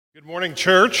Good morning,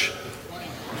 church.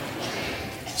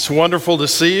 It's wonderful to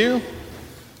see you.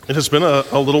 It has been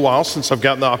a little while since I've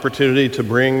gotten the opportunity to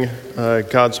bring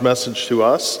God's message to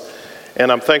us, and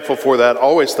I'm thankful for that,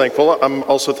 always thankful. I'm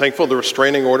also thankful the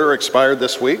restraining order expired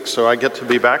this week, so I get to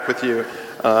be back with you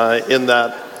in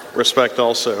that respect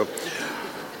also.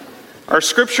 Our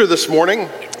scripture this morning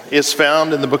is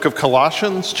found in the book of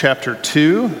Colossians, chapter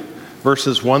 2,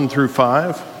 verses 1 through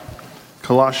 5.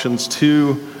 Colossians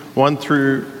 2, 1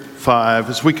 through 5,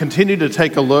 as we continue to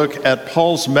take a look at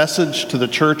Paul's message to the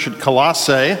church at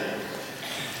Colossae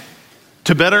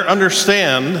to better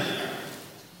understand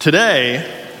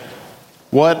today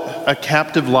what a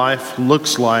captive life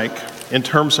looks like in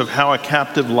terms of how a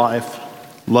captive life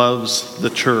loves the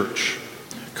church.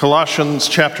 Colossians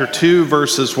chapter 2,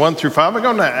 verses 1 through 5. I'm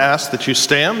going to ask that you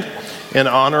stand in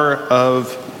honor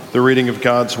of the reading of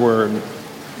God's word.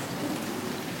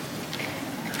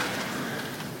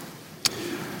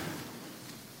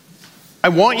 I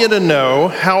want you to know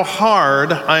how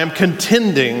hard I am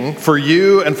contending for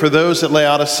you and for those at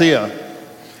Laodicea,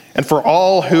 and for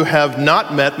all who have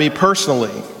not met me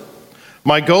personally.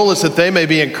 My goal is that they may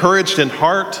be encouraged in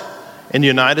heart and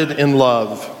united in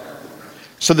love,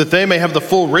 so that they may have the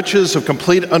full riches of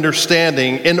complete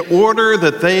understanding, in order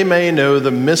that they may know the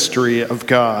mystery of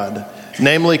God,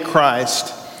 namely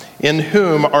Christ, in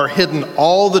whom are hidden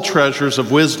all the treasures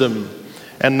of wisdom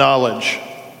and knowledge.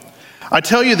 I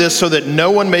tell you this so that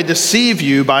no one may deceive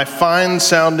you by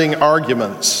fine-sounding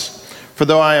arguments. For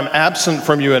though I am absent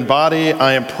from you in body,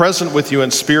 I am present with you in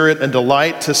spirit, and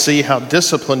delight to see how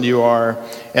disciplined you are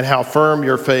and how firm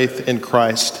your faith in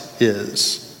Christ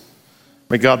is.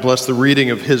 May God bless the reading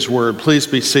of his word. Please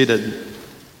be seated.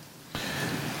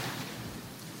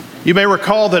 You may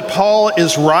recall that Paul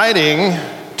is writing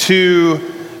to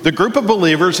the group of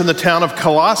believers in the town of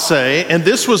Colossae, and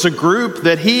this was a group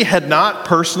that he had not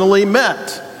personally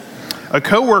met. A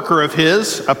co-worker of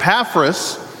his,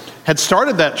 Epaphras, had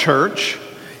started that church.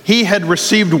 He had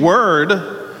received word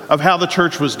of how the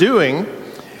church was doing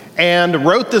and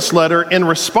wrote this letter in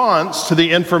response to the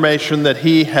information that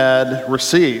he had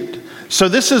received. So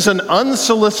this is an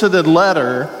unsolicited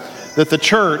letter that the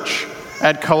church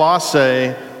at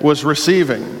Colossae was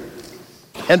receiving.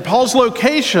 And Paul's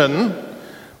location,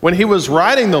 when he was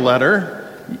writing the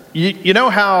letter, you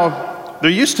know how there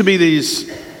used to be these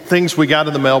things we got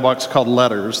in the mailbox called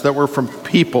letters that were from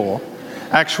people,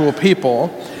 actual people.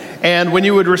 And when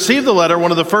you would receive the letter, one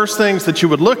of the first things that you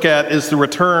would look at is the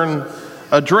return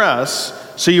address,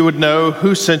 so you would know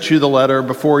who sent you the letter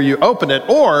before you open it.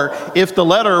 Or if the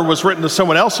letter was written to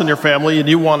someone else in your family and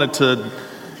you wanted to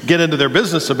get into their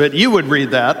business a bit, you would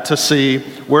read that to see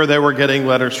where they were getting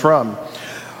letters from.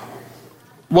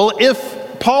 Well, if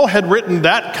Paul had written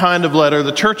that kind of letter,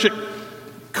 the church at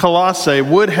Colossae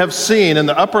would have seen in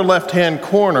the upper left-hand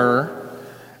corner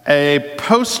a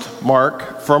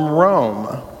postmark from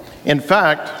Rome. In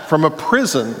fact, from a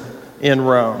prison in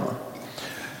Rome.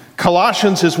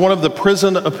 Colossians is one of the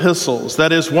prison epistles.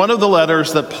 That is one of the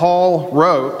letters that Paul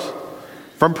wrote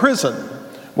from prison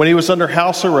when he was under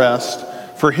house arrest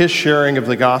for his sharing of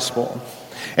the gospel.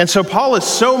 And so Paul is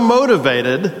so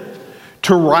motivated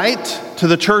to write to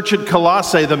the church at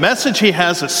Colossae. The message he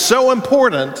has is so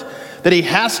important that he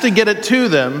has to get it to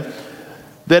them,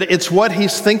 that it's what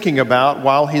he's thinking about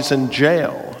while he's in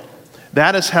jail.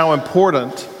 That is how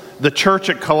important the church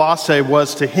at Colossae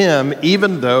was to him,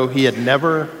 even though he had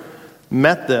never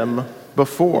met them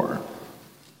before.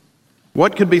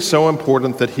 What could be so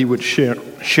important that he would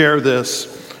share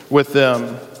this with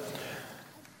them?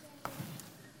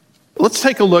 Let's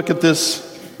take a look at this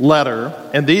letter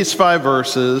and these 5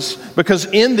 verses, because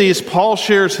in these Paul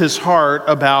shares his heart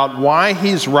about why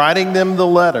he's writing them the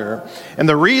letter. And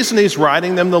the reason he's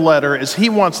writing them the letter is he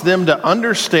wants them to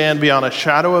understand beyond a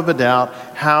shadow of a doubt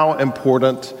how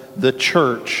important the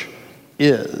church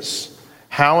is.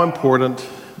 How important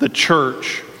the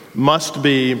church must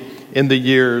be in the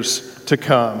years to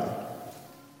come.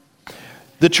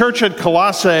 The church at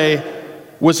Colossae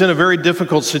was in a very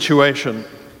difficult situation.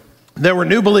 There were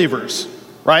new believers,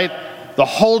 right? The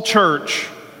whole church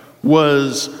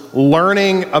was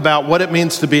learning about what it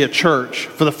means to be a church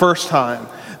for the first time.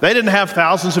 They didn't have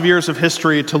thousands of years of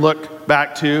history to look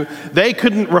back to. They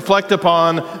couldn't reflect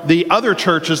upon the other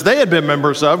churches they had been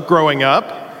members of growing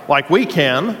up, like we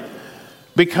can,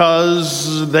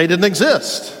 because they didn't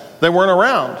exist. They weren't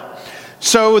around.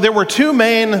 So there were 2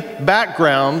 main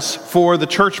backgrounds for the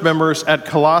church members at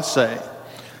Colossae.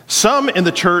 Some in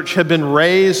the church had been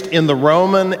raised in the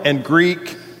Roman and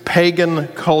Greek pagan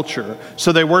culture.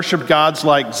 So they worshiped gods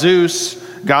like Zeus,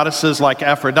 goddesses like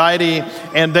Aphrodite,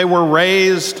 and they were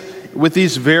raised with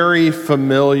these very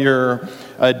familiar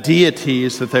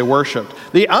deities that they worshiped.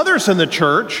 The others in the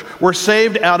church were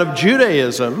saved out of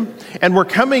Judaism and were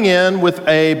coming in with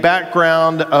a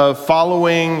background of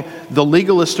following the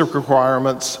legalistic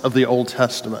requirements of the Old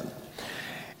Testament.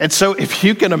 And so if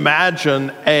you can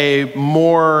imagine a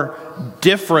more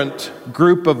different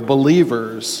group of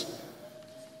believers,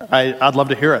 I'd love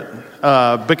to hear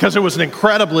it, because it was an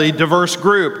incredibly diverse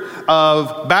group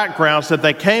of backgrounds that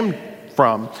they came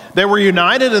from. They were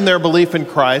united in their belief in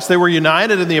Christ. They were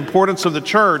united in the importance of the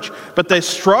church, but they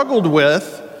struggled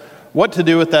with what to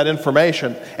do with that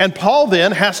information. And Paul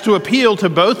then has to appeal to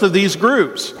both of these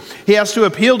groups. He has to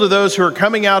appeal to those who are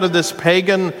coming out of this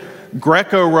pagan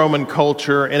Greco-Roman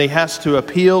culture, and he has to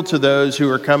appeal to those who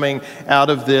are coming out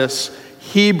of this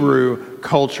Hebrew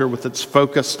culture with its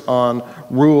focus on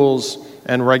rules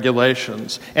and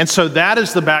regulations. And so that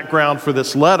is the background for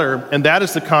this letter, and that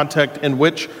is the context in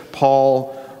which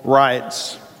Paul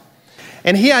writes.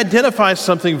 And he identifies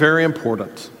something very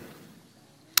important.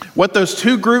 What those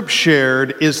two groups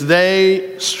shared is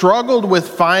they struggled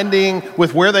with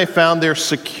where they found their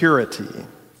security.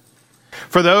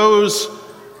 For those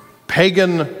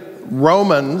pagan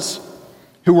Romans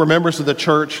who were members of the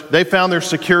church, they found their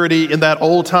security in that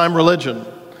old-time religion,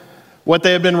 what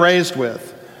they had been raised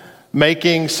with,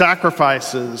 making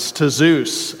sacrifices to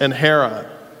Zeus and Hera.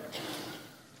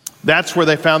 That's where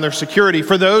they found their security.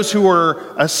 For those who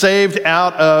were saved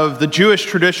out of the Jewish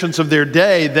traditions of their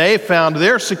day, they found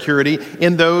their security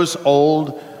in those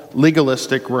old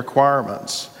legalistic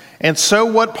requirements. And so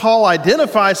what Paul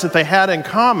identifies that they had in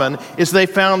common is they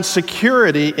found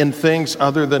security in things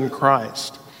other than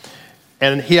Christ.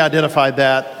 And he identified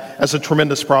that as a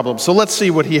tremendous problem. So let's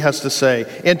see what he has to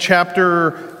say. In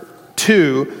chapter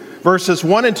 2, verses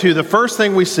 1 and 2, the first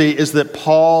thing we see is that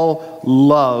Paul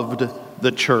loved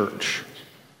the church.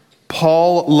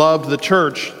 Paul loved the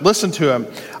church. Listen to him.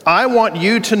 I want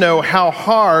you to know how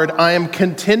hard I am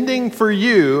contending for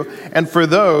you and for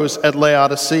those at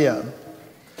Laodicea.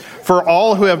 For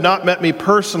all who have not met me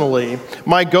personally,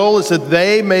 my goal is that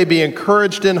they may be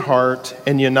encouraged in heart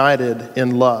and united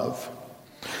in love.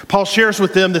 Paul shares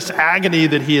with them this agony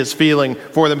that he is feeling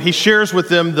for them. He shares with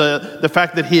them the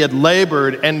fact that he had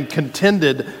labored and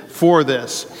contended for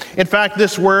this. In fact,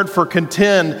 this word for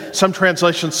contend, some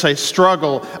translations say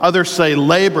struggle, others say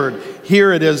labored.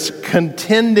 Here it is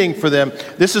contending for them.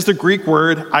 This is the Greek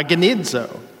word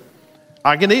agonizo.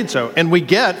 Agonizo. And we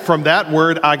get from that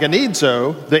word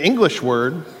agonizo the English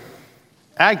word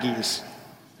Aggies.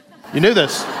 You knew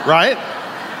this, right?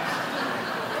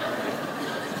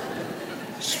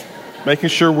 Making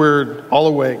sure we're all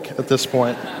awake at this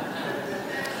point.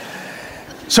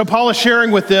 So Paul is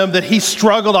sharing with them that he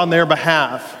struggled on their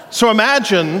behalf. So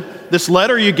imagine this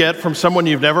letter you get from someone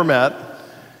you've never met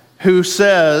who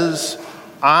says,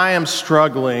 I am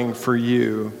struggling for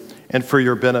you and for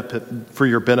your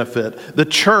benefit. The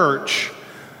church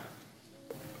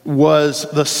was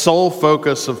the sole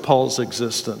focus of Paul's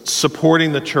existence,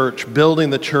 supporting the church, building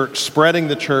the church, spreading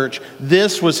the church.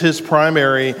 This was his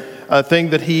primary thing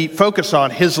that he focused on.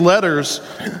 His letters,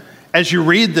 as you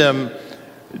read them,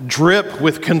 drip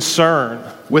with concern,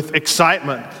 with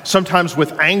excitement, sometimes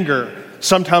with anger,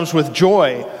 sometimes with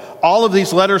joy. All of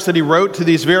these letters that he wrote to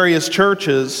these various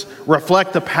churches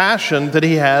reflect the passion that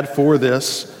he had for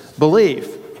this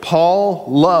belief. Paul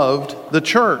loved the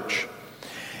church.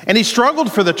 And he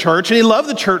struggled for the church, and he loved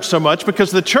the church so much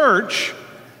because the church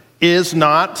is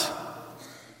not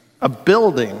a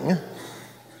building,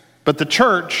 but the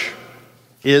church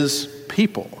is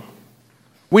people.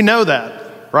 We know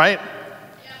that, right?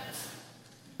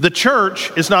 The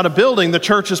church is not a building, the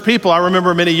church is people. I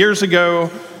remember many years ago,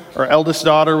 our eldest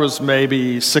daughter was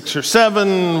maybe 6 or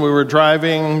 7. We were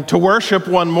driving to worship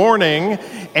one morning,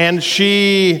 and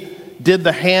she did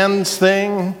the hands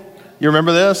thing. You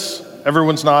remember this?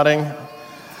 Everyone's nodding.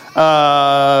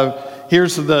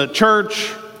 Here's the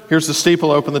church, here's the steeple,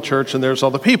 open the church, and there's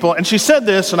all the people. And she said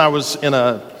this, and I was in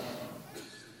a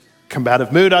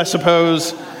combative mood, I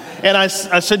suppose. And I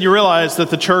said, you realize that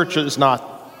the church is not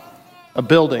a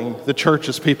building, the church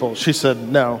is people. She said,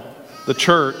 no, the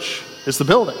church is the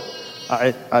building.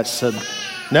 I said,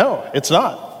 no, it's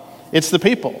not. It's the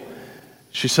people.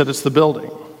 She said, it's the building.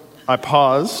 I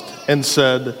paused and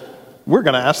said, we're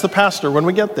going to ask the pastor when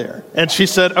we get there. And she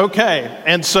said, okay.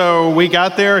 And so we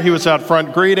got there. He was out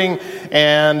front greeting,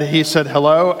 and he said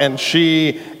hello. And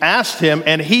she asked him,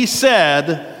 and he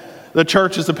said, the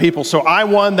church is the people. So I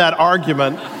won that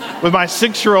argument with my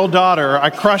 6-year-old daughter. I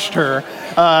crushed her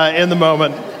in the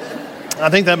moment. I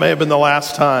think that may have been the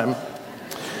last time.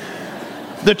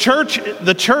 The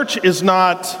church is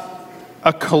not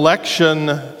a collection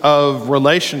of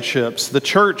relationships. The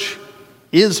church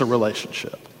is a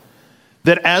relationship.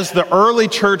 That as the early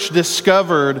church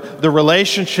discovered, the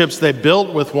relationships they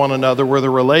built with one another were the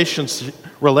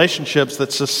relationships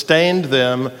that sustained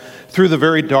them through the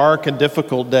very dark and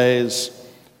difficult days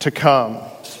to come.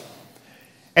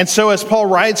 And so as Paul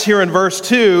writes here in verse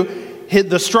 2,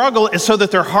 the struggle is so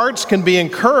that their hearts can be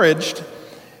encouraged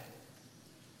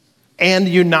and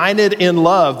united in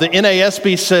love. The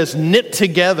NASB says knit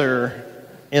together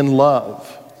in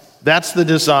love. That's the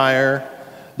desire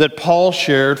that Paul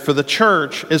shared for the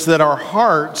church, is that our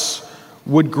hearts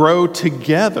would grow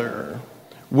together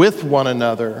with one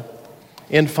another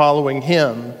in following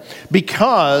him.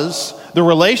 Because the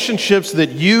relationships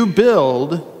that you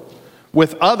build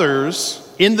with others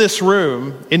in this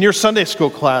room, in your Sunday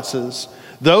school classes,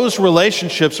 those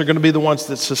relationships are going to be the ones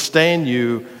that sustain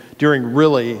you during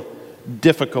really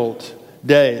difficult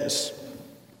days.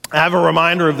 I have a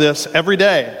reminder of this every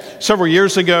day. Several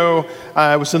years ago,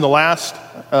 I was in the last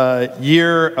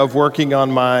year of working on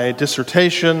my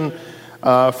dissertation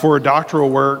for doctoral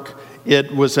work.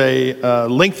 It was a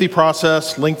lengthy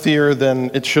process, lengthier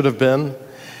than it should have been.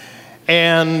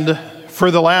 And for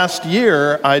the last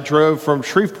year, I drove from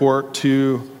Shreveport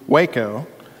to Waco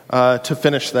to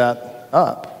finish that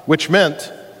up, which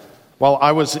meant while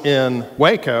I was in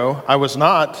Waco, I was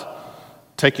not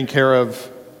taking care of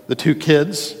the two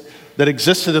kids that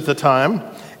existed at the time,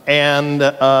 and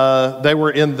they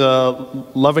were in the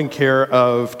loving care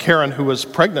of Karen, who was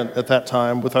pregnant at that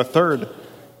time with our third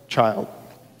child.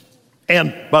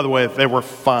 And by the way, they were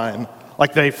fine.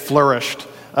 Like, they flourished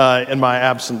in my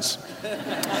absence.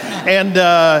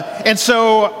 And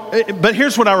so, but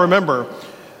here's what I remember.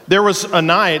 There was a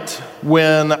night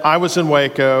when I was in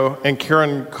Waco and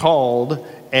Karen called,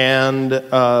 and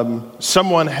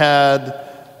someone had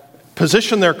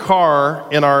positioned their car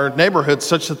in our neighborhood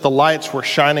such that the lights were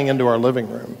shining into our living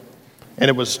room. And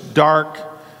it was dark.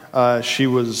 She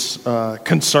was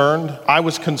concerned. I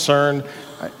was concerned,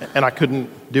 and I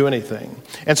couldn't do anything.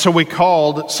 And so we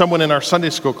called someone in our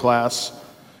Sunday school class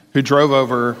who drove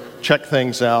over, checked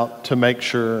things out to make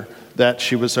sure that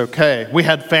she was okay. We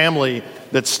had family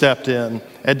that stepped in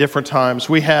at different times.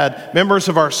 We had members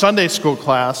of our Sunday school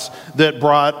class that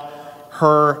brought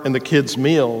her and the kids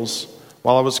meals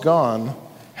while I was gone,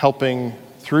 helping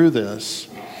through this.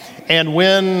 And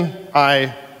when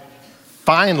I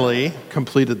finally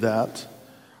completed that,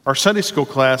 our Sunday school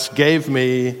class gave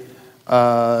me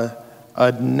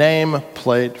a name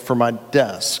plate for my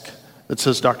desk that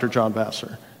says Dr. John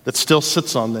Vassar, that still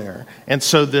sits on there. And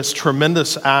so this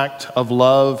tremendous act of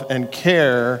love and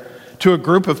care to a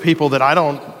group of people that I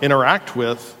don't interact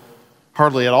with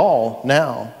hardly at all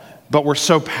now, but were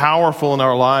so powerful in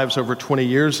our lives over 20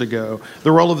 years ago.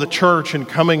 The role of the church in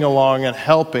coming along and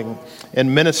helping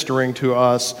and ministering to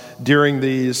us during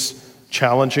these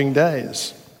challenging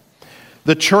days.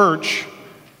 The church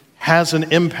has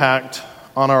an impact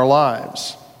on our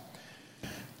lives.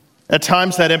 At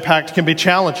times that impact can be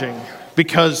challenging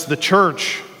because the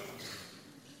church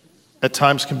at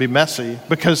times can be messy,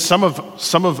 because some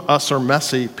of us are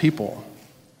messy people.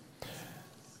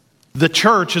 The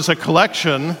church is a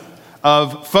collection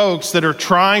of folks that are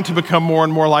trying to become more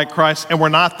and more like Christ, and we're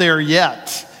not there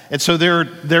yet. And so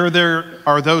there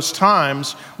are those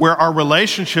times where our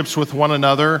relationships with one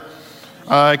another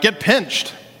get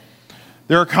pinched.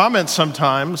 There are comments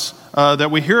sometimes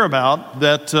that we hear about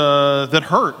that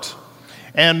hurt.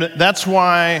 And that's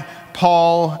why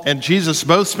Paul and Jesus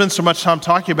both spend so much time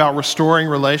talking about restoring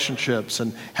relationships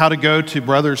and how to go to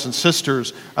brothers and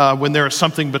sisters when there is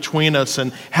something between us,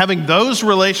 and having those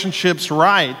relationships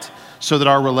right so that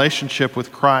our relationship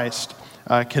with Christ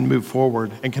can move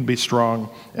forward and can be strong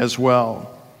as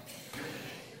well.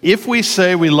 If we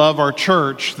say we love our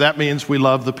church, that means we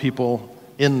love the people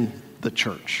in the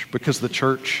church, because the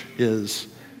church is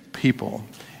people.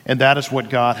 And that is what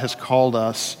God has called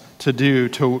us to do,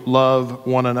 to love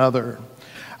one another.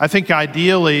 I think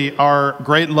ideally our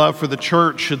great love for the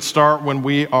church should start when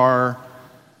we are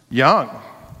young.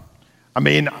 I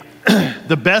mean,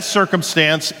 the best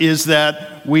circumstance is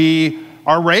that we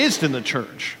are raised in the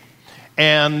church,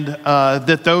 and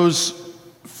that those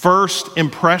first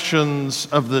impressions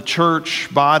of the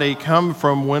church body come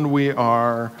from when we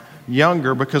are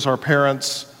younger, because our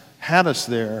parents had us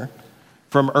there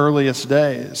from earliest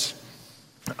days.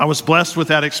 I was blessed with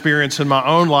that experience in my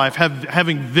own life,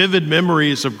 having vivid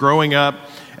memories of growing up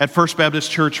at First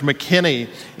Baptist Church McKinney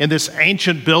in this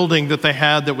ancient building that they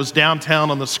had that was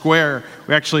downtown on the square.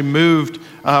 We actually moved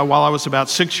while I was about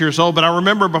 6 years old, but I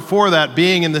remember before that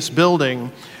being in this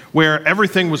building where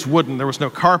everything was wooden. There was no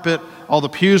carpet. All the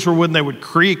pews were wooden. They would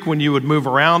creak when you would move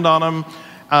around on them,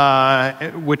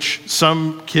 which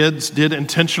some kids did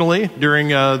intentionally during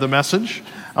the message,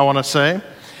 I want to say.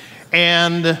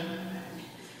 And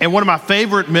one of my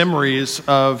favorite memories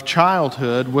of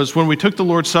childhood was when we took the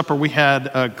Lord's Supper, we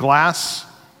had glasses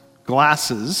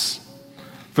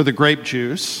for the grape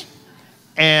juice,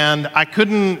 and I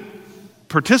couldn't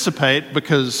participate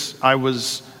because I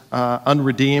was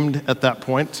unredeemed at that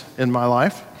point in my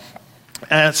life.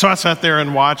 And so I sat there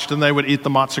and watched, and they would eat the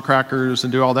matzo crackers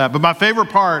and do all that. But my favorite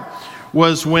part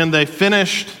was when they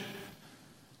finished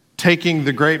taking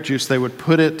the grape juice, they would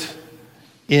put it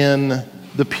in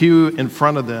the pew in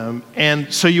front of them.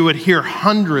 And so you would hear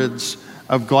hundreds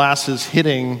of glasses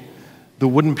hitting the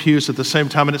wooden pews at the same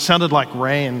time. And it sounded like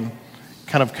rain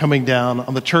kind of coming down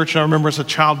on the church. And I remember as a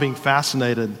child being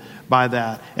fascinated by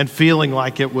that and feeling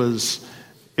like it was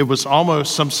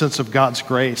almost some sense of God's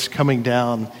grace coming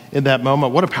down in that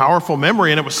moment. What a powerful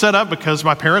memory. And it was set up because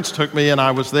my parents took me and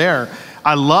I was there.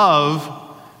 I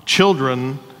love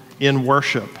children in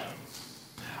worship.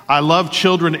 I love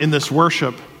children in this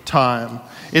worship time.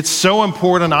 It's so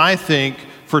important, I think,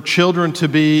 for children to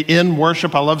be in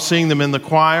worship. I love seeing them in the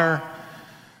choir.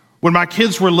 When my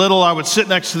kids were little, I would sit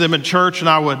next to them in church and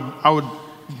I would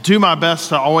do my best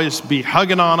to always be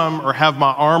hugging on them or have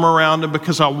my arm around them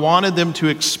because I wanted them to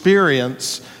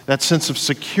experience that sense of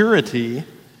security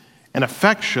and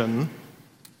affection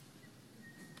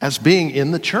as being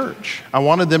in the church. I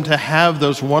wanted them to have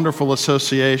those wonderful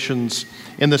associations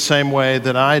in the same way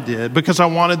that I did because I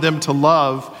wanted them to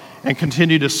love and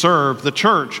continue to serve the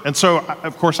church. And so,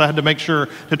 of course, I had to make sure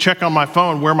to check on my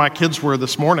phone where my kids were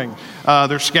this morning.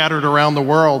 They're scattered around the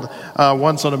world.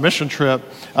 One's on a mission trip,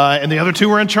 and the other two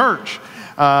were in church.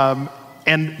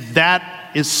 And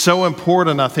that is so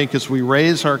important, I think, as we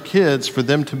raise our kids, for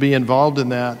them to be involved in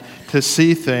that, to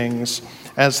see things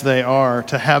as they are,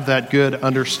 to have that good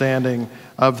understanding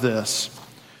of this.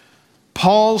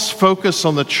 Paul's focus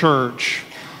on the church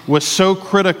was so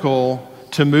critical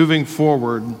to moving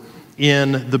forward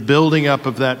in the building up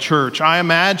of that church. I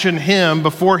imagine him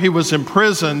before he was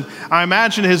imprisoned. I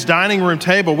imagine his dining room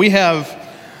table. We have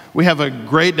a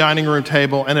great dining room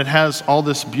table, and it has all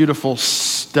this beautiful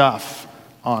stuff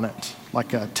on it,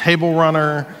 like a table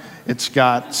runner. It's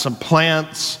got some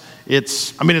plants.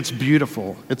 It's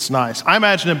beautiful. It's nice. I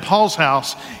imagine in Paul's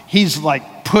house, he's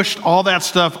like pushed all that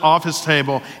stuff off his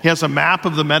table. He has a map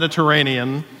of the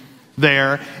Mediterranean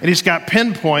there, and he's got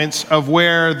pinpoints of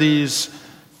where these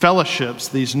fellowships,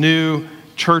 these new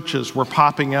churches were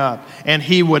popping up, and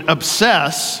he would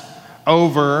obsess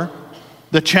over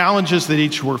the challenges that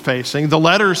each were facing, the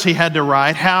letters he had to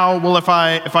write.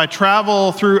 If I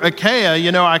travel through Achaia,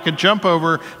 I could jump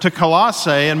over to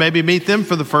Colossae and maybe meet them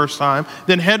for the first time,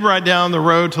 then head right down the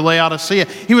road to Laodicea.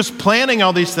 He was planning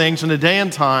all these things in a day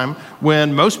and time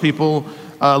when most people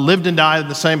lived and died in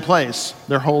the same place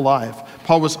their whole life.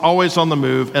 Paul was always on the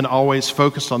move and always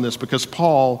focused on this because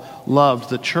Paul loved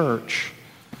the church.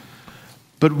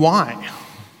 But why?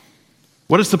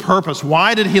 What is the purpose?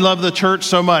 Why did he love the church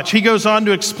so much? He goes on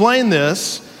to explain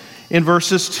this in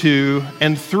verses 2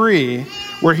 and 3,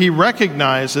 where he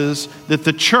recognizes that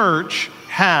the church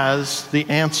has the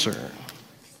answer.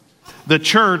 The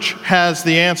church has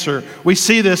the answer. We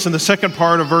see this in the second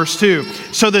part of verse 2.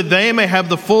 So that they may have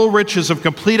the full riches of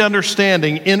complete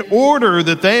understanding, in order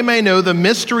that they may know the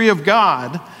mystery of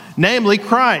God, namely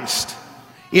Christ,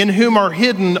 in whom are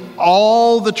hidden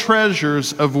all the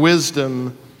treasures of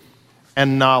wisdom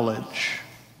and knowledge.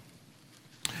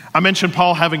 I mentioned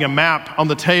Paul having a map on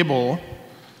the table.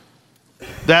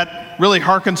 That really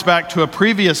harkens back to a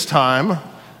previous time,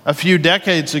 a few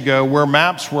decades ago, where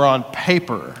maps were on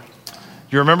paper.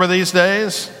 Do you remember these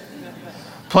days?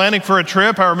 Planning for a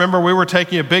trip, I remember we were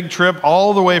taking a big trip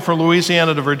all the way from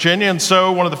Louisiana to Virginia, and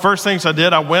so one of the first things I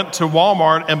did, I went to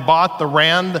Walmart and bought the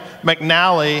Rand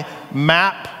McNally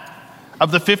map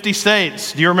of the 50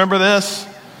 states. Do you remember this?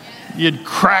 You'd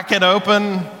crack it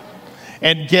open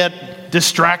and get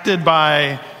distracted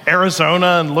by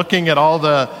Arizona and looking at all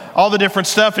the different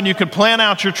stuff, and you could plan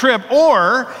out your trip.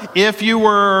 Or if you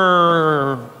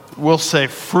were, we'll say,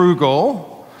 frugal,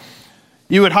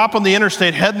 you would hop on the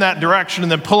interstate, head in that direction,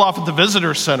 and then pull off at the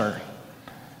visitor center,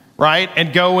 right?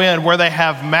 And go in where they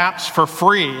have maps for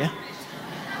free.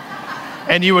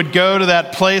 And you would go to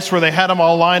that place where they had them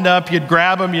all lined up. You'd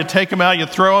grab them, you'd take them out, you'd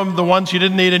throw them, the ones you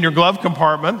didn't need, in your glove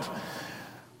compartment,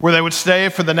 where they would stay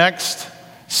for the next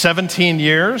 17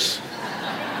 years.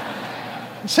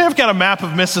 Say I've got a map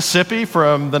of Mississippi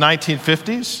from the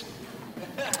 1950s.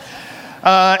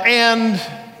 And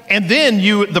then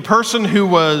the person who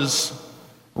was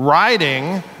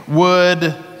writing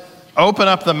would open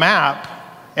up the map,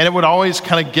 and it would always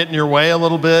kind of get in your way a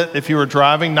little bit if you were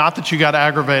driving. Not that you got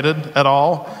aggravated at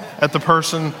all at the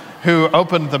person who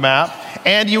opened the map.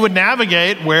 And you would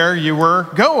navigate where you were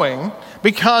going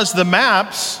because the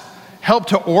maps helped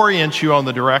to orient you on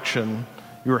the direction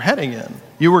you were heading in.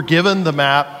 You were given the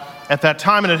map at that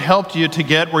time, and it helped you to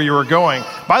get where you were going.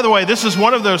 By the way, this is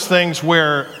one of those things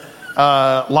where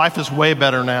life is way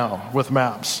better now with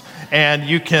maps. And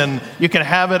you can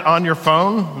have it on your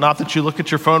phone. Not that you look at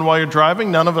your phone while you're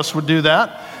driving. None of us would do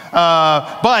that.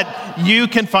 But you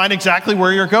can find exactly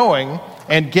where you're going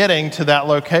and getting to that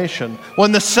location. Well,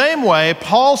 in the same way,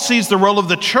 Paul sees the role of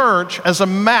the church as a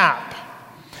map.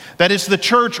 That is, the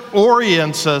church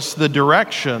orients us the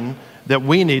direction that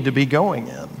we need to be going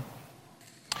in.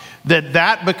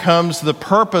 That becomes the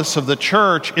purpose of the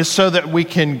church, is so that we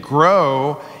can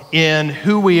grow in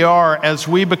who we are as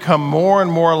we become more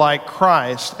and more like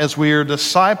Christ, as we are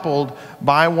discipled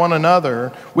by one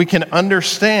another. We can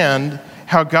understand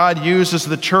how God uses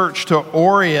the church to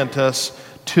orient us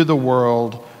to the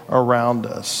world around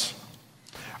us.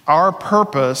 Our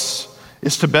purpose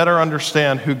is to better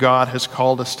understand who God has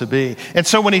called us to be. And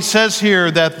so when he says here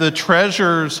that the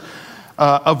treasures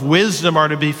of wisdom are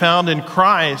to be found in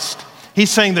Christ,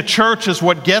 he's saying the church is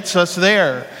what gets us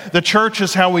there. The church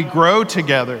is how we grow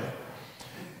together,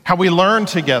 how we learn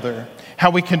together, how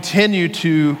we continue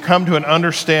to come to an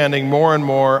understanding more and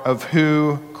more of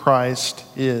who Christ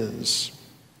is.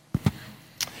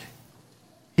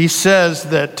 He says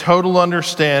that total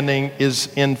understanding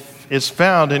is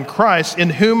found in Christ,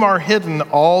 in whom are hidden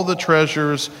all the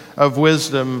treasures of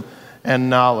wisdom and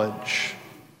knowledge.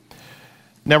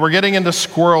 Now we're getting into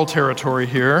squirrel territory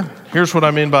here. Here's what I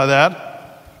mean by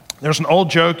that. There's an old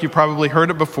joke, you probably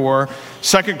heard it before.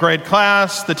 Second grade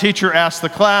class, the teacher asked the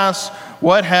class,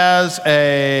 what has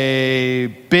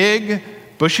a big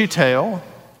bushy tail,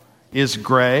 is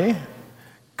gray,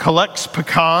 collects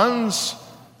pecans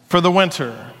for the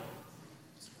winter?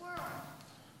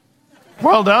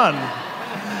 Well done.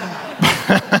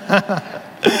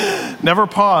 Never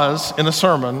pause in a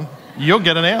sermon. You'll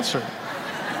get an answer.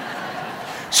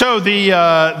 So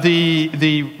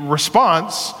the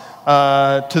response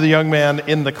to the young man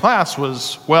in the class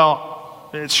was, well,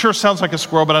 it sure sounds like a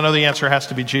squirrel, but I know the answer has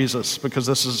to be Jesus, because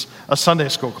this is a Sunday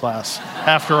school class,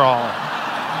 after all.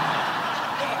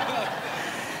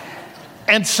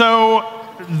 And so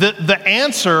the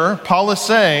answer, Paul is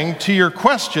saying, to your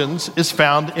questions is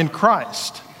found in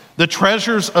Christ. The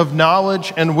treasures of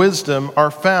knowledge and wisdom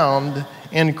are found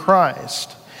in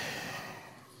Christ.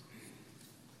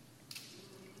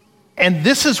 And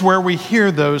this is where we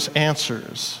hear those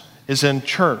answers, is in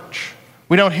church.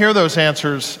 We don't hear those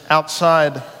answers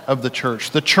outside of the church.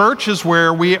 The church is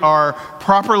where we are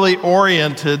properly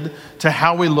oriented to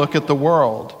how we look at the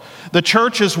world. The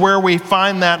church is where we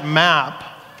find that map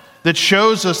that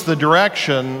shows us the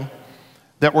direction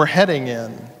that we're heading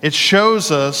in. It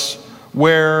shows us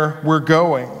where we're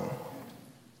going.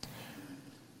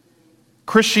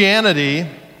 Christianity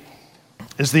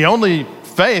is the only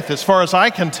faith, as far as I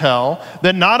can tell,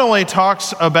 that not only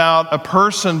talks about a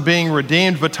person being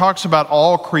redeemed, but talks about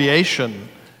all creation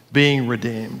being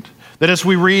redeemed. That as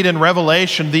we read in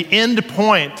Revelation, the end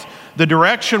point, the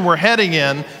direction we're heading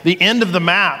in, the end of the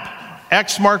map,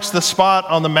 X marks the spot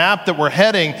on the map that we're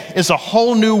heading, is a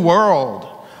whole new world,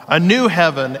 a new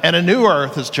heaven and a new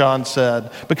earth, as John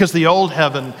said, because the old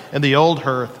heaven and the old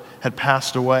earth had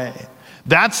passed away.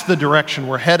 That's the direction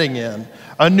we're heading in.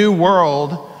 A new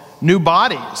world, new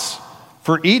bodies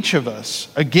for each of us.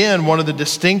 Again, one of the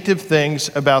distinctive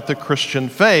things about the Christian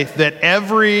faith, that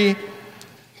every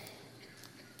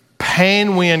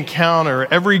pain we encounter,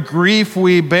 every grief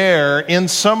we bear, in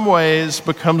some ways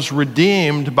becomes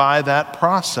redeemed by that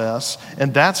process.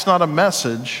 And that's not a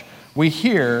message we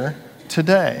hear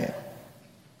today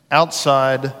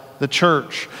outside the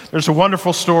church. There's a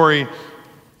wonderful story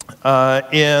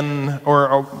or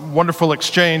a wonderful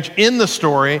exchange in the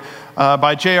story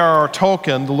by J.R.R.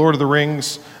 Tolkien, the Lord of the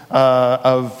Rings,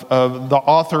 of the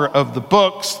author of the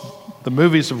books, the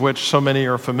movies of which so many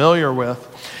are familiar with.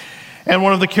 And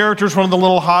one of the characters, one of the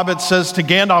little hobbits, says to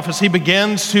Gandalf, as he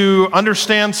begins to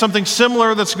understand something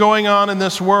similar that's going on in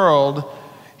this world,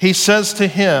 he says to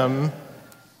him,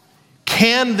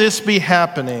 can this be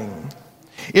happening?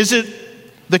 Is it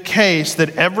the case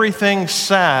that everything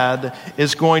sad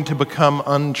is going to become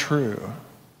untrue?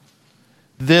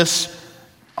 This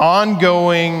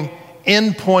ongoing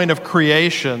end point of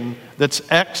creation that's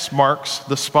X marks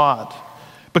the spot.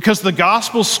 Because the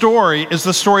gospel story is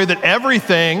the story that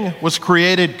everything was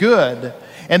created good,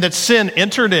 and that sin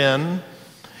entered in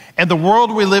And the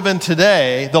world we live in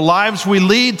today, the lives we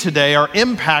lead today, are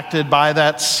impacted by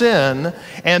that sin,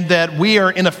 and that we are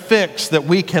in a fix that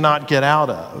we cannot get out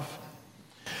of.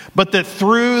 But that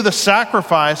through the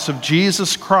sacrifice of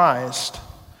Jesus Christ,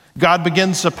 God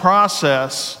begins the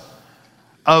process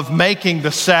of making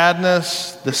the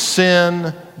sadness, the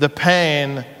sin, the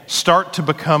pain start to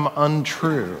become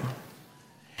untrue.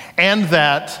 And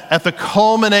that at the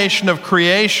culmination of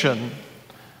creation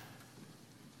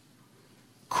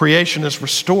is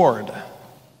restored.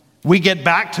 We get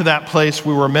back to that place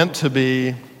we were meant to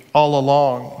be all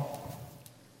along.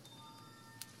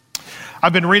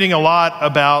 I've been reading a lot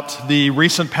about the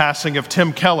recent passing of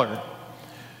Tim Keller,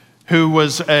 who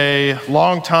was a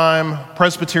longtime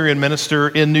Presbyterian minister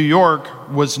in New York,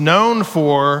 was known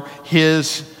for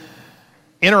his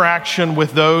interaction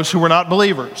with those who were not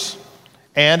believers.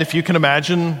 And if you can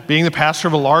imagine being the pastor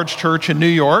of a large church in New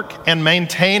York and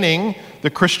maintaining the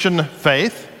Christian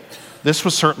faith, this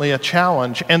was certainly a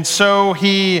challenge. And so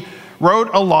he wrote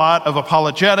a lot of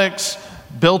apologetics,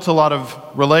 built a lot of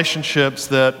relationships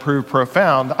that proved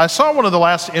profound. I saw one of the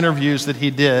last interviews that he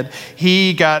did.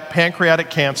 He got pancreatic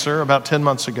cancer about 10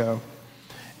 months ago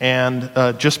and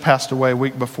just passed away a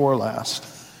week before last.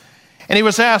 And he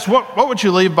was asked, what would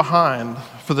you leave behind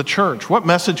for the church? What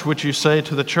message would you say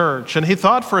to the church? And he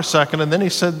thought for a second, and then he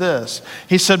said this.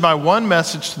 He said, my one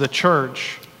message to the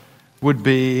church would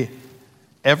be,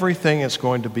 everything is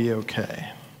going to be okay.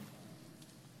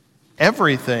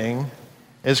 Everything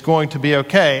is going to be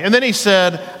okay. And then he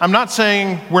said, I'm not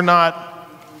saying we're not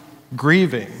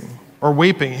grieving or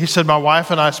weeping. He said, my wife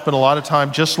and I spent a lot of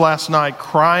time just last night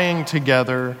crying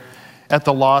together at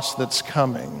the loss that's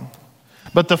coming.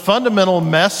 But the fundamental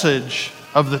message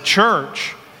of the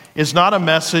church is not a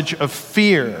message of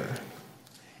fear.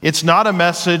 It's not a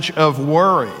message of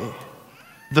worry.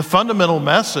 The fundamental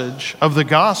message of the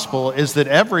gospel is that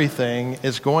everything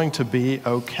is going to be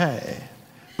okay.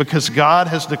 Because God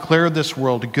has declared this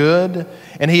world good,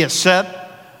 and he has set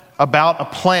about a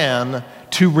plan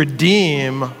to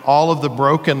redeem all of the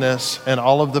brokenness and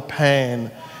all of the pain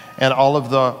and all of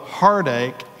the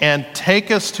heartache and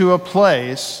take us to a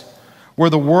place where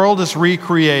the world is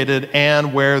recreated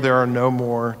and where there are no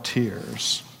more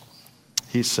tears,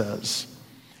 he says.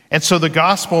 And so the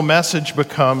gospel message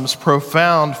becomes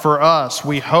profound for us.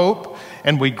 We hope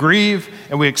and we grieve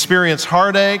and we experience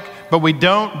heartache, but we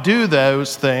don't do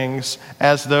those things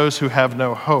as those who have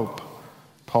no hope,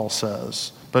 Paul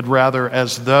says, but rather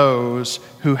as those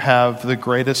who have the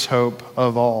greatest hope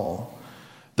of all.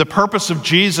 The purpose of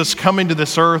Jesus coming to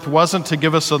this earth wasn't to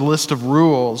give us a list of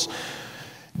rules.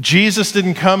 Jesus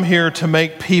didn't come here to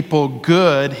make people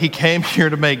good. He came here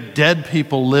to make dead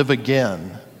people live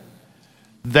again.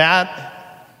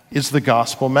 That is the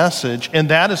gospel message, and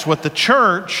that is what the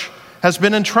church has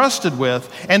been entrusted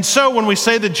with. And so when we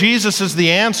say that Jesus is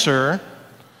the answer,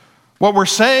 what we're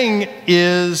saying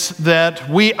is that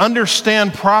we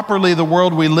understand properly the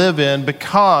world we live in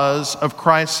because of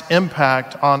Christ's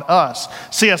impact on us.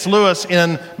 C.S. Lewis,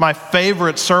 in my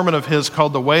favorite sermon of his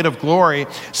called The Weight of Glory,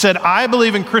 said, I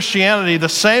believe in Christianity the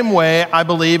same way I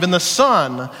believe in the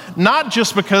sun. Not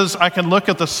just because I can look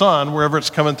at the sun wherever it's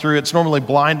coming through. It's normally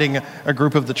blinding a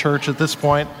group of the church at this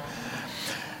point.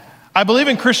 I believe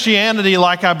in Christianity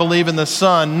like I believe in the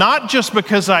sun, not just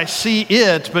because I see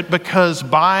it, but because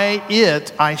by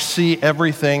it I see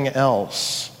everything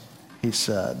else, he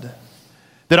said.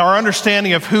 That our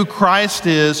understanding of who Christ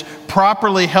is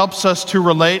properly helps us to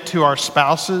relate to our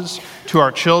spouses, to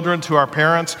our children, to our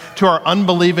parents, to our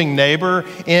unbelieving neighbor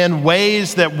in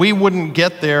ways that we wouldn't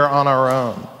get there on our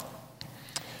own.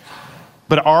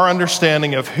 But our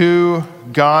understanding of who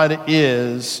God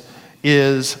is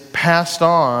passed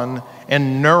on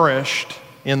and nourished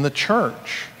in the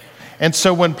church. And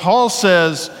so when Paul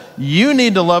says, you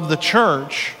need to love the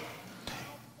church,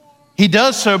 he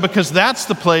does so because that's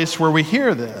the place where we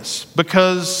hear this,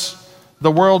 because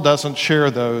the world doesn't share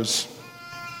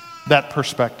that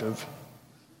perspective.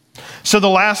 So the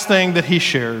last thing that he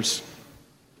shares,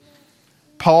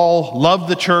 Paul loved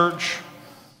the church.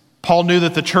 Paul knew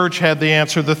that the church had the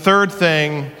answer. The third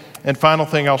thing and final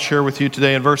thing I'll share with you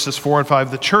today in verses 4 and 5,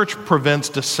 the church prevents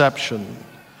deception.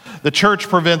 The church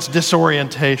prevents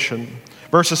disorientation.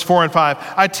 Verses 4 and 5,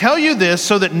 I tell you this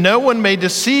so that no one may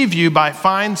deceive you by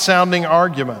fine-sounding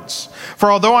arguments.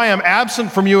 For although I am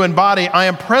absent from you in body, I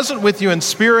am present with you in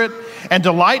spirit and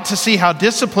delight to see how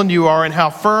disciplined you are and how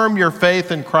firm your faith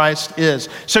in Christ is.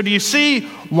 So do you see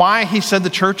why he said the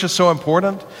church is so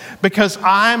important? Because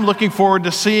I'm looking forward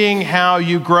to seeing how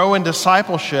you grow in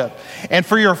discipleship and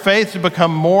for your faith to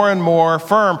become more and more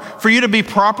firm, for you to be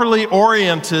properly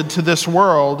oriented to this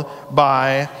world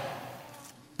by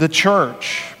the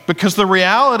church. Because the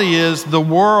reality is the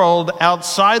world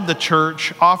outside the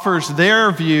church offers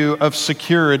their view of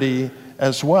security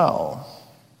as well.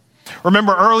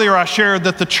 Remember earlier I shared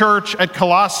that the church at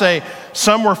Colossae,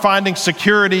 some were finding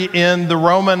security in the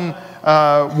Roman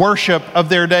worship of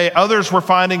their day. Others were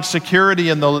finding security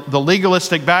in the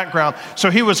legalistic background.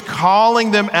 So he was calling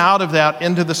them out of that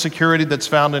into the security that's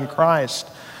found in Christ.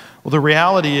 Well, the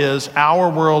reality is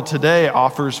our world today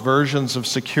offers versions of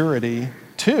security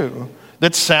too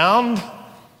that sound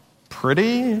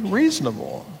pretty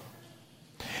reasonable.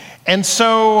 And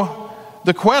so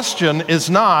the question is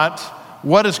not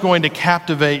what is going to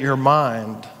captivate your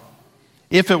mind,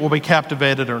 if it will be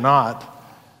captivated or not,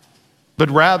 but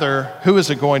rather, who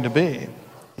is it going to be?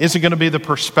 Is it going to be the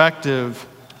perspective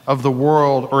of the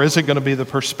world, or is it going to be the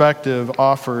perspective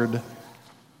offered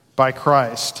by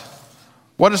Christ?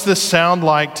 What does this sound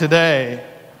like today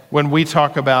when we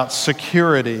talk about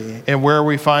security and where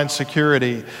we find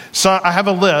security? So I have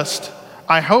a list.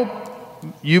 I hope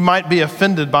you might be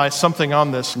offended by something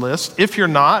on this list. If you're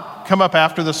not, come up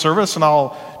after the service and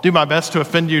I'll do my best to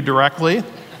offend you directly.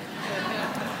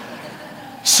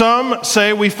 Some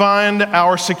say we find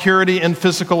our security in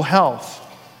physical health,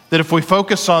 that if we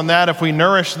focus on that, if we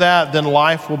nourish that, then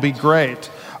life will be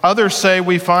great. Others say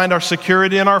we find our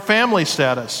security in our family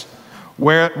status,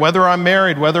 whether I'm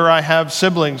married, whether I have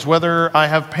siblings, whether I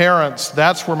have parents,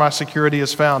 that's where my security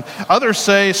is found. Others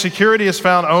say security is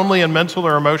found only in mental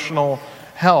or emotional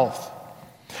health.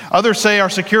 Others say our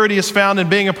security is found in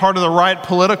being a part of the right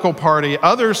political party.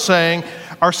 Others saying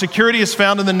our security is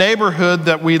found in the neighborhood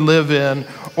that we live in,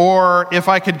 or if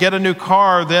I could get a new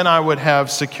car, then I would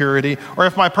have security, or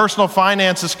if my personal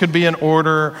finances could be in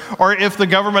order, or if the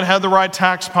government had the right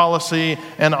tax policy,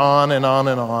 and on and on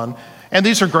and on. And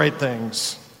these are great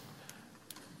things.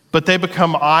 But they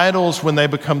become idols when they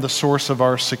become the source of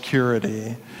our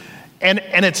security. And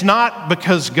it's not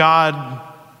because God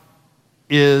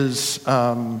is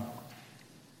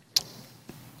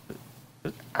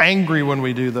angry when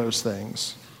we do those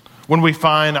things. When we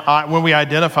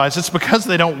identify, it's because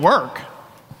they don't work.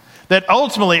 That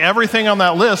ultimately everything on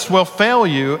that list will fail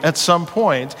you at some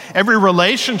point. Every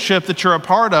relationship that you're a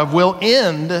part of will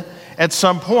end at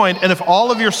some point, and if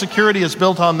all of your security is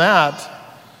built on that,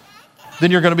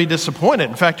 then you're going to be disappointed.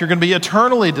 In fact, you're going to be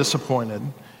eternally disappointed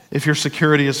if your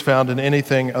security is found in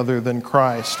anything other than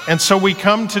Christ. And so we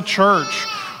come to church,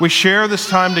 we share this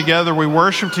time together, we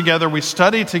worship together, we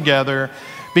study together,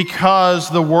 because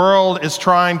the world is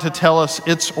trying to tell us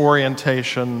its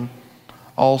orientation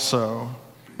also.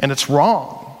 And it's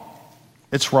wrong.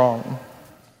 It's wrong.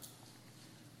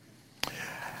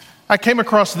 I came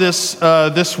across this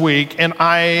this week, and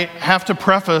I have to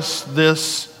preface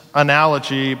this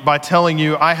analogy by telling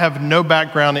you I have no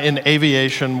background in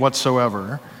aviation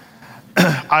whatsoever.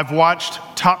 I've watched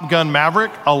Top Gun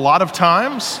Maverick a lot of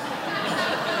times,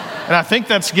 and I think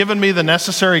that's given me the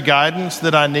necessary guidance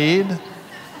that I need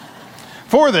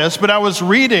for this. But I was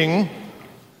reading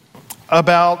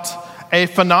about a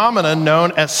phenomenon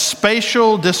known as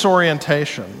spatial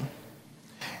disorientation,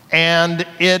 and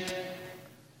it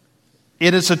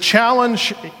is a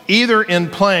challenge either in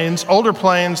planes, older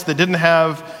planes that didn't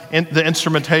have the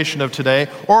instrumentation of today,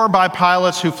 or by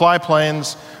pilots who fly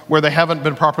planes where they haven't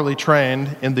been properly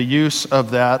trained in the use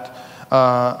of that.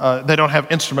 They don't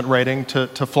have instrument rating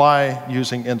to fly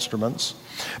using instruments.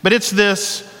 But it's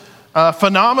this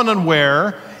phenomenon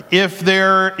where if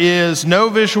there is no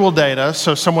visual data,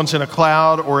 so someone's in a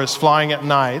cloud or is flying at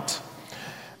night,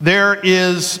 there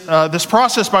is this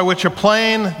process by which a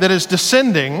plane that is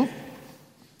descending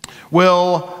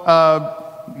will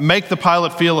make the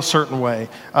pilot feel a certain way.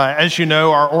 As you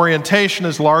know, our orientation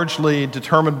is largely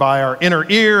determined by our inner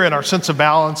ear and our sense of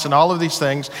balance and all of these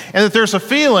things, and that there's a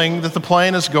feeling that the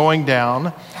plane is going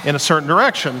down in a certain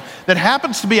direction that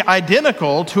happens to be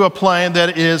identical to a plane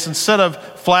that is, instead of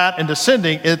flat and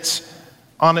descending, it's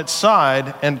on its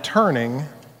side and turning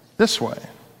this way.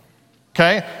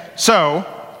 Okay? So,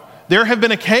 there have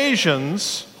been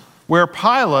occasions where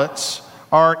pilots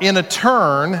are in a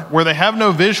turn where they have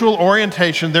no visual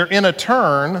orientation. They're in a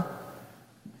turn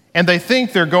and they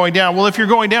think they're going down. Well, if you're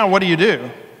going down, what do you do?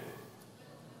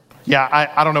 Yeah,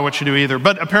 I don't know what you do either.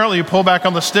 But apparently you pull back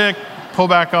on the stick, pull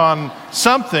back on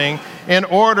something in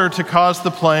order to cause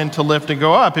the plane to lift and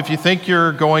go up. If you think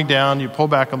you're going down, you pull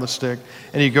back on the stick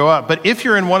and you go up. But if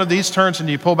you're in one of these turns and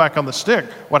you pull back on the stick,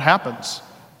 what happens?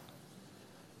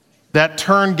 That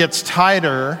turn gets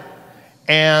tighter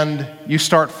and you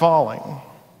start falling.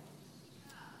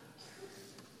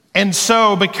 And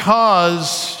so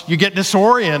because you get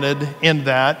disoriented in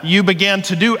that, you begin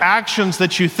to do actions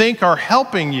that you think are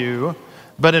helping you,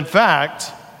 but in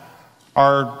fact,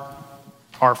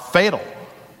 are fatal.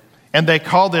 And they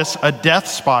call this a death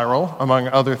spiral, among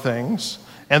other things.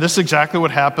 And this is exactly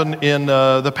what happened in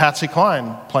the Patsy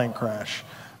Cline plane crash.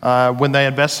 When they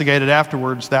investigated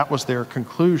afterwards, that was their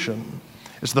conclusion,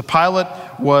 is the pilot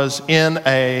was in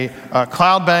a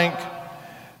cloud bank,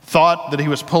 thought that he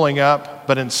was pulling up,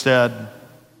 but instead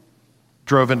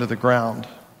drove into the ground.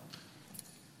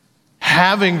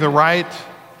 Having the right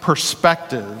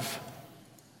perspective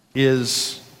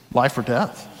is life or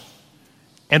death.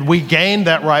 And we gain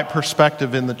that right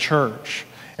perspective in the church.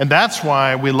 And that's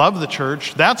why we love the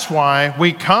church. That's why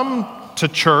we come to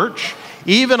church,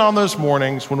 even on those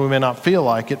mornings when we may not feel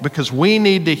like it, because we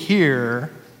need to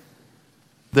hear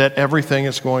that everything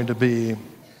is going to be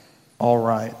all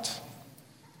right.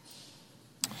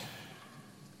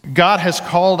 God has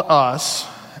called us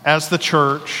as the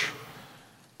church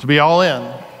to be all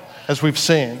in, as we've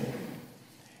seen.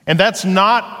 And that's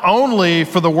not only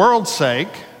for the world's sake.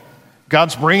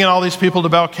 God's bringing all these people to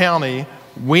Bell County.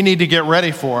 We need to get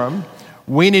ready for them.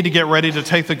 We need to get ready to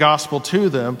take the gospel to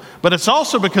them. But it's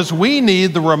also because we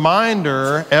need the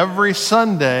reminder every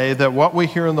Sunday that what we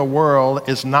hear in the world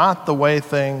is not the way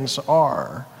things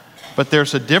are. But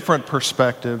there's a different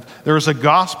perspective. There is a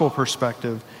gospel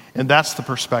perspective, and that's the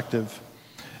perspective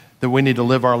that we need to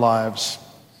live our lives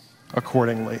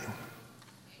accordingly.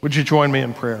 Would you join me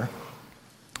in prayer?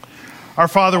 Our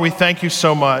Father, we thank you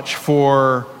so much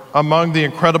for among the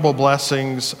incredible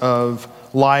blessings of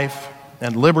life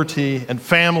and liberty and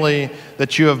family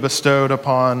that you have bestowed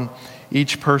upon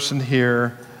each person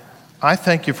here. I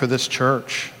thank you for this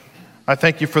church. I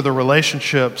thank you for the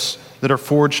relationships that are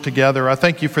forged together. I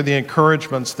thank you for the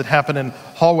encouragements that happen in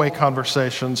hallway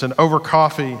conversations and over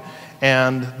coffee,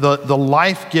 and the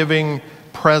life-giving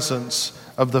presence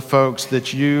of the folks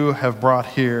that you have brought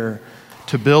here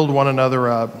to build one another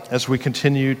up as we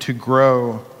continue to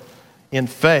grow in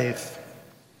faith,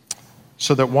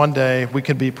 so that one day we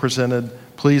can be presented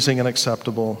pleasing and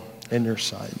acceptable in your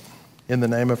sight. In the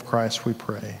name of Christ we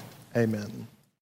pray. Amen.